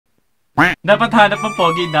Dapat hanap ng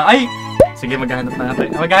pogi na. Ay! Sige, maghanap na tayo.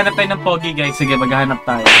 Maghanap tayo ng pogi, guys. Sige, maghanap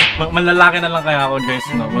tayo. Malalaki na lang kaya ako, guys,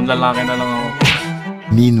 no? Malalaki na lang ako.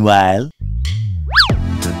 Meanwhile...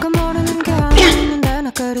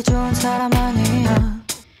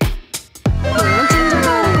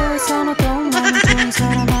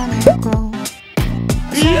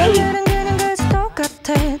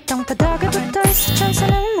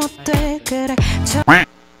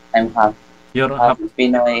 I'm half. You're half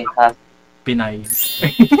Pinay, half Pinay.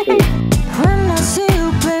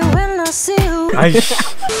 Ay!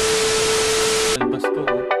 Albas ko.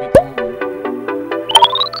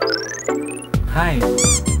 Hi!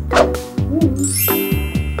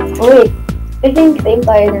 Wait, I think same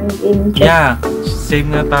tayo ng game. Yeah,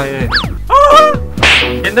 same nga tayo eh. Ah!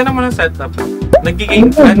 Ganda naman ang setup.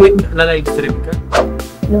 Nag-game ka? Nag-live stream ka?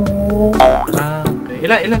 No. Ah, okay.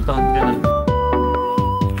 Ilan taon ka na?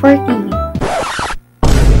 40.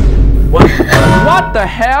 What the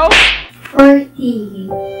hell? 40.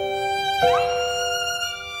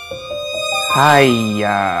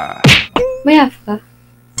 Hiya. May half ka?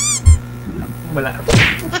 Wala.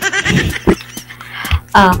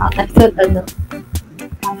 I thought half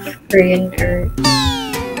Korean or...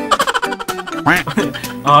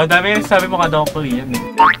 Oh, dami yung sabi mo ka daw Korean eh.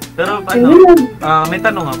 Pero ano, may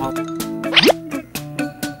tanong ako.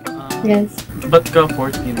 Yes. Ba't ka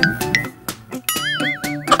 14?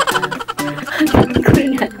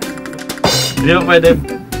 Hindi ba pwede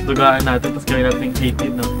dugaan natin tapos gawin natin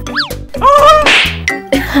 18, no?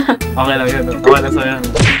 Okay lang yun, okay lang sa'yo.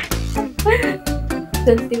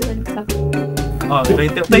 21 ka. Oh,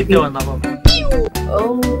 21 ako.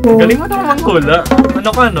 Oh. Galing mo naman hula. Ano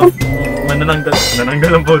ka, no?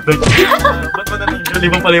 Manananggal ang boto. Ba't manananggal? Di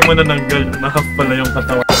ba pala yung manananggal? Nakap pala yung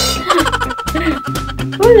katawan.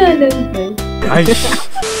 Wala lang po. Ay!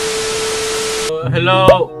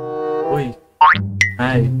 Hello! Uy!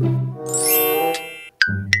 Hi!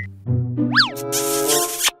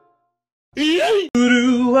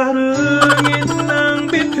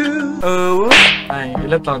 Oh! Ay,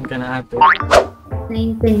 ilang taon ka na ate?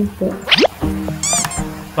 19 po.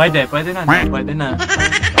 Pwede na.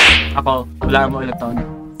 Ako, wala mo ilang taon.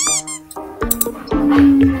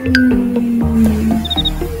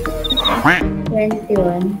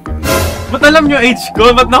 21. Ba't alam nyo age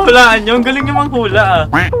ko? Ba't nahulaan nyo? Ang galing nyo manghula ah.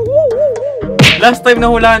 Last time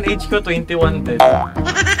nahulaan age ko, 21 din.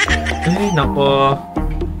 Ay, nako.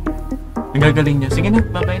 Ang gagaling nyo. Sige na,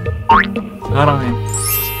 bye-bye. Parang eh.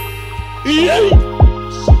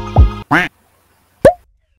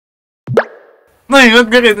 Ay, ba't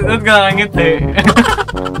kakangit eh.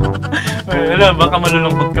 Alam, baka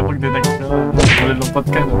malulungkot ka pag dinext ka. Malulungkot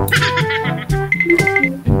ka, no?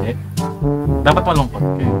 Hindi. Dapat malungkot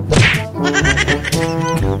ka.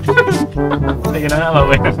 Sige na nga,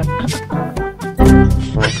 babay.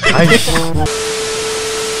 Ay!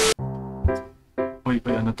 Uy,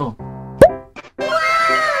 ano to?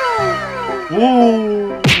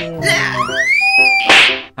 Woo!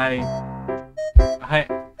 Hi.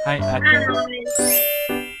 Hi, ate.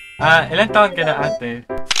 Ilan taon ka na, ate?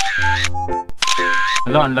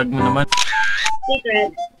 Hello, ang lag mo naman.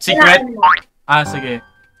 Secret? Sige.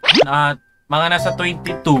 Mga nasa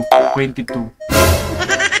 22.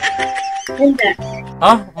 Hindi.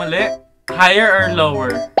 Mali. Higher or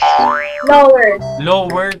lower? Lower.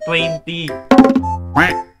 Lower 20.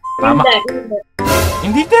 Tama.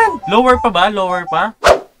 Hindi din. Lower pa ba? Lower pa?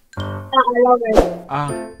 Lower.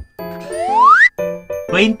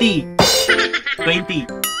 20. 20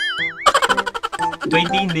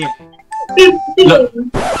 hindi.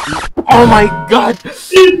 Oh my God!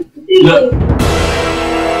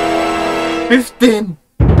 15!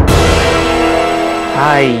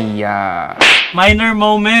 Hiya. Minor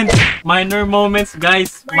moments,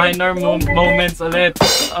 guys. Minor moments ulit.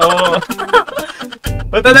 Oh.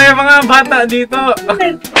 Punta na yung mga bata dito.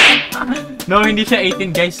 No, hindi siya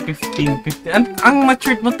 18, guys. 15. Ang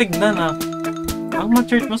matured mo, tignan ah. Ang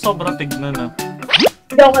matured mo, sobrang tignan ah.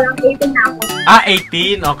 Joke lang, 18 na ako.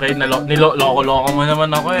 18? Okay, niloko-loko mo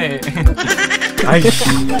naman ako eh. Ay.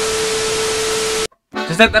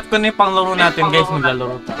 So, set up ko na yung panglaro natin, guys.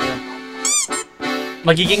 Maglalaro tayo.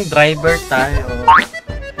 Magiging driver tayo.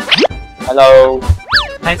 Hello.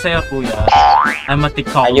 Hi sa'yo, kuya. I'm a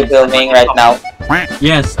TikTok. Are you filming right now?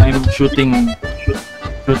 Yes, I'm shooting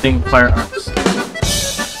firearms.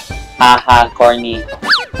 Haha, corny.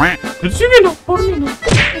 Sige no, corny no.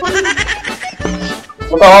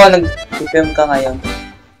 Oo, nag-film ka ngayon.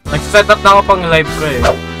 Nag-set up na ako pang live ko eh.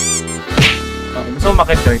 Gusto mo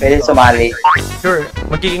makit-join? Pwede sumali. Sure,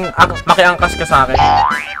 makiangkas ka sa akin.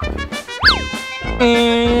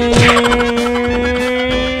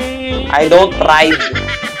 I don't ride.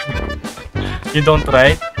 You don't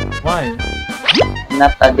ride? Why?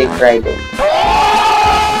 Not a dick rider.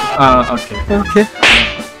 Okay. Okay.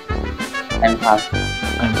 I'm half.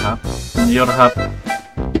 I'm half. You're half.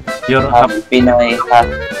 You're half Pinoy, half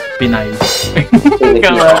Pinay.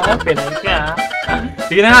 Filipino. Pinay ka.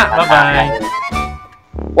 Sige na nga. Bye-bye.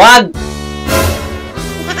 Wag!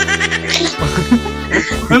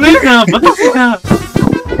 Ano yun nga? Batas ka.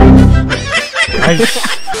 Ay.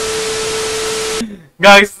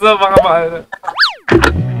 Guys, so baka paano.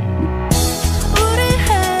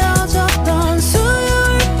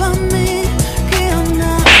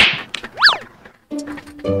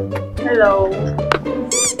 Hello.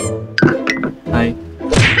 Hi.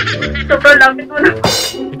 Sobrang lapit mo na.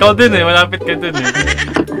 Ikaw din eh. Malapit ka din eh.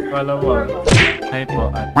 Wala mo. Hi po.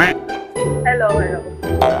 Hello, hello.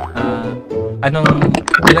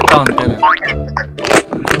 Ilang taon ka na?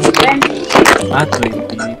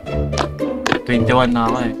 21 na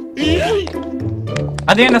ako eh.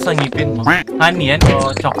 Ano yung nasa ngipin mo? Honey yan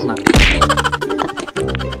o chocolate?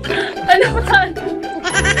 Ano ba?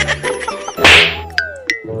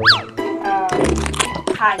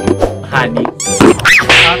 Honey. Honey?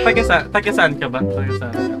 Taga saan ka ba? Taga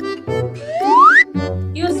saan ka?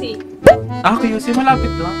 UC. QC.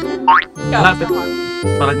 Malapit lang. Malapit.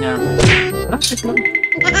 Parang niya. Malapit lang.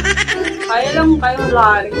 Kaya lang kayo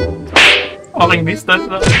lari. Walking distance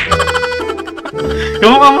lang.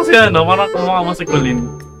 Kumukha mo si ano? Parang kumukha mo si Colin.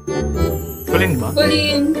 Colin ba?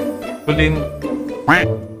 Kulin. Colin.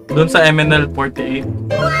 Doon sa MNL 48.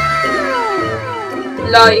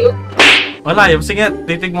 Layo. Wala yun. Sige,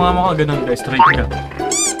 titig mo nga mo ka ganun ka. Straight ka.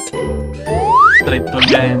 Straight to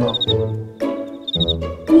gaya mo.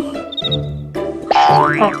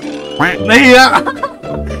 Nahiya ka!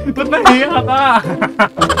 Ba't nahiya ka?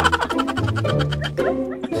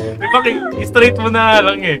 I-straight mo na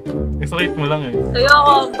lang eh. I-straight mo lang eh.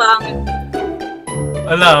 Ayoko ang pangit.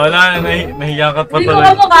 Wala. Nahiya ka pa Hindi ko talaga.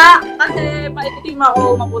 kamukha kasi maitim ako,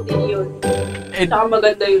 maputi yun. Saka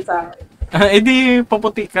maganda yun sa akin. Di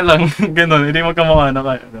paputi ka lang. Ganon. Hindi magkamukha na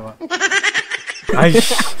kayo. Diba? Ay!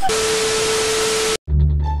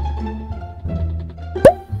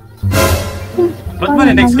 Ba't ba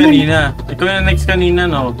na-next kanina? Ikaw yung na-next kanina,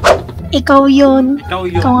 no? Ikaw yun. Ikaw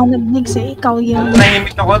yun. Ikaw nga nag-next eh. Ikaw yun.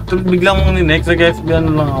 Nahimik ako. Biglang mong ni-next. Nag-FB ano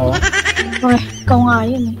lang ako. Uy, ikaw nga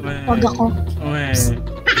yun eh. Huwag ako. Uy.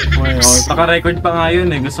 Naka-record pa nga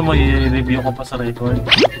yun eh. Gusto mo i-review ko pa sa record.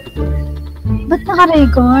 Ba't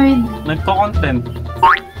naka-record? Nagko-content.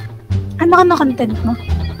 Ano ka na content mo?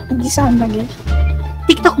 Hindi saan lagi.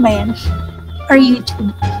 TikTok ba yan? Or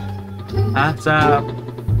YouTube? Sa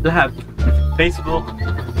lahat. Facebook,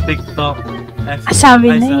 TikTok, FB.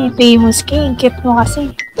 Sabi na eh, famous ka eh. Cute mo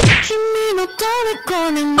kasi.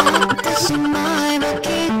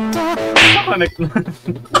 Connect na.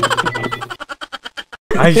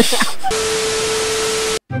 Ay!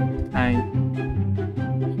 Hi.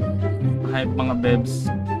 Hi mga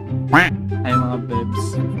bebs. Hi mga bebs.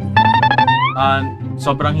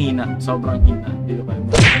 Sobrang hina. Hindi ko kayo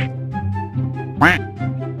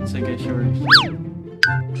sige, sure.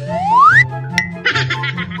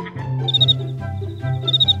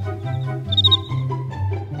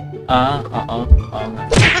 Oo nga.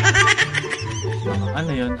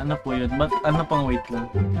 Ano yun? Ano po yun? Ano pang wait lang?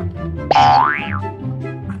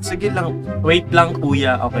 Sige lang. Wait lang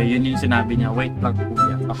kuya. Okay, yun yung sinabi niya. Wait lang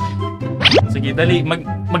kuya. Okay. Sige, dali.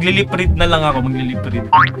 Magli-lip read na lang ako. Magli-lip read.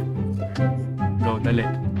 Go, dali.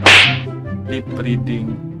 Lip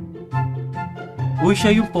reading. Uy,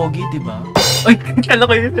 siya yung pogi, diba? Ay, kala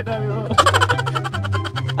ko yung sinabi mo.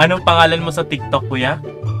 Anong pangalan mo sa TikTok, kuya?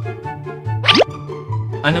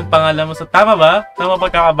 Anong pangalan mo sa... Tama ba? Tama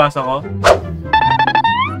pagkakabasa ko?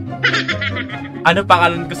 Anong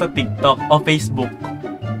pangalan ko sa TikTok o Facebook?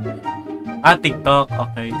 TikTok.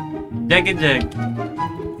 Okay. Jeggy.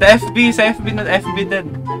 Sa FB na FB din.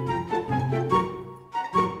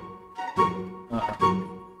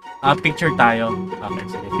 Picture tayo. Okay,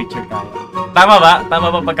 sige. Picture tayo. Tama ba?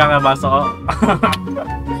 Tama ba pagkakabasa ko?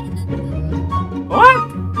 What?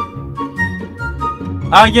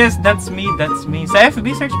 Yes, that's me. Sa FB,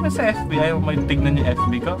 search mo sa FB. Ayaw mo tignan yung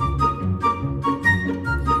FB ko.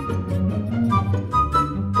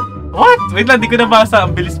 What? Wait lang, di ko nabasa.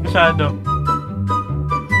 Ang bilis masyado.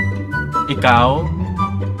 Ikaw?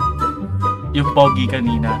 Yung pogi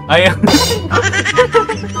kanina. Ay,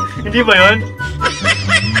 hindi ba yun?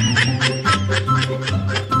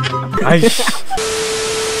 Ay!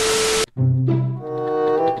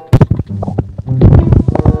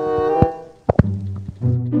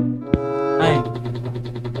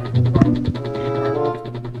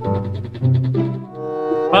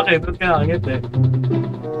 Bakit? Ba't ka nakangiti?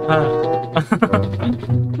 Ha?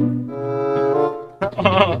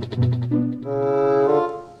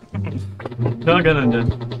 Diba ganun dyan?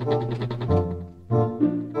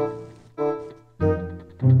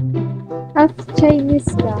 Half Chinese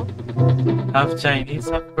ka. Half Chinese,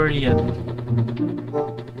 half Korean.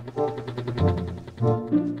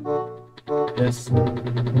 Yes.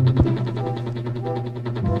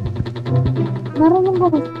 Marunong ka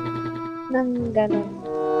ba ng gano'n?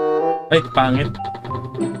 Ay, pangit.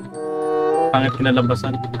 Pangit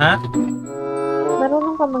kinalabasan. Ha?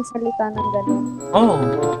 Marunong ka magsalita ng gano'n? Oo. Oh.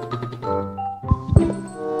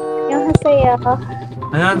 Yung hasaya ka.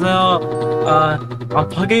 안녕하세요.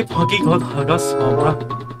 버기 곧 다가서.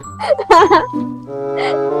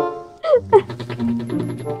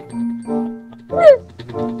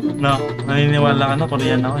 No, naniniwala ka na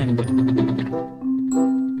Korean ako, hindi.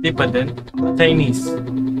 Di pa din? Chinese.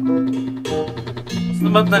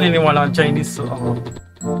 Basta ba't naniniwala kang Chinese ako?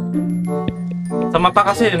 Sa mata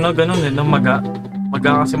kasi, no, ganun eh, no, maga.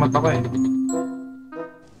 Maga kasi mata ko eh.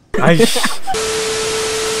 Ay!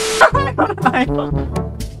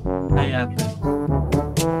 Ay, ate.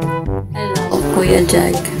 Hello, Kuya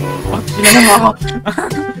Jag. Oh, kilala mo ako!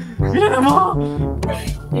 Kilala mo ako!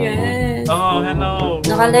 Yes. Oh, hello!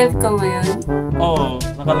 Naka-live ka ngayon? Oo,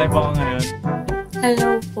 naka-live ako ngayon.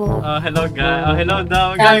 Hello po. Hello guys. Hello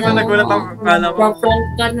daw. Guys, nagulat ako. Kala ko. Pa-prank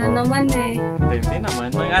ka na naman eh. Hindi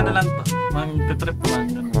naman. Ano lang to. Mag-trip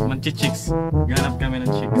lang. Mag-chicks. Ganap kami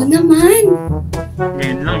ng chicks. Ano naman?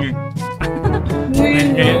 Ngayon lang eh.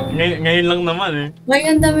 Ngayon lang naman eh. May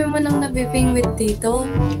ang dami mo nang nabibingwit dito.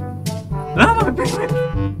 Wala ka nabibingwit.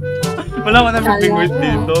 Wala ka nabibingwit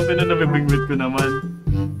dito. Sino nabibingwit ko naman?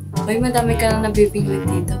 May madami ka nang nabibingwit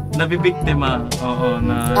dito. Nabibiktima. Oo,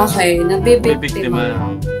 na... Okay, nabibiktima.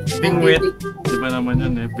 Bingwit. Diba naman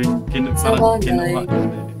yun eh. Parang kinuha.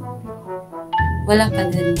 Wala pa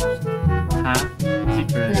din. Ha?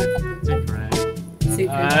 Secret. Wala pa din. Secret.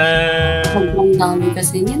 Secret. Sobrang dami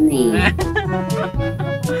kasi niyan eh.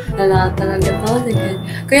 Wala talaga to. Secret.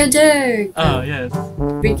 Kuya Jerk! Oh, yes.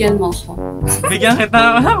 Bigyan mo ako. Bigyan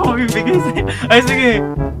kita. Wala akong bibigay sa'yo. Ay, sige.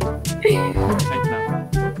 Wait lang.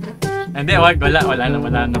 Hindi, wala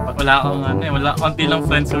akong ano eh. Wala, konti lang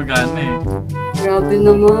friends ko gano'n eh. Grabe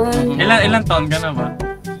naman. Ilan taon ka na ba?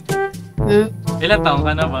 Ilan taon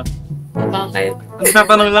ka na ba? Bakit?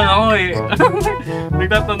 Nagtatanong lang ako eh.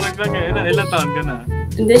 Nagtatanong lang eh. Ilan taon ka na?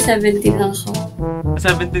 Hindi, 17 lang ako.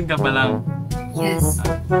 17 ka pa lang. Yes.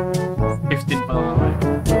 15 pa lang ako eh.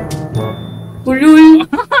 Ulul!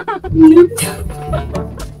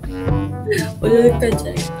 Ulul ka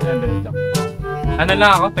dyan. Ano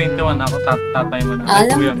lang ako? 21 ako. Tatay mo na.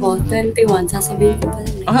 Alam ko, 21. Sasabihin ko pala.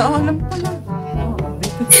 Alam ko pala.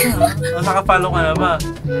 Nakafollow ka na ba?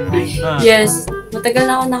 Yes. Matagal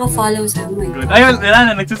na ako nakafollow sa mo. Good. Ayun, wala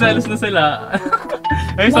na. Nagsaselos na sila.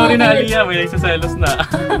 Ay, sorry na Aliyah. May nagsaselos na.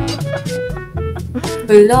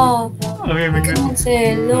 Wala. Okay, Huwag kang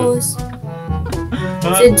selos.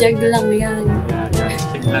 Si Jag lang yan.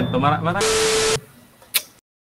 Check lang to. Marami.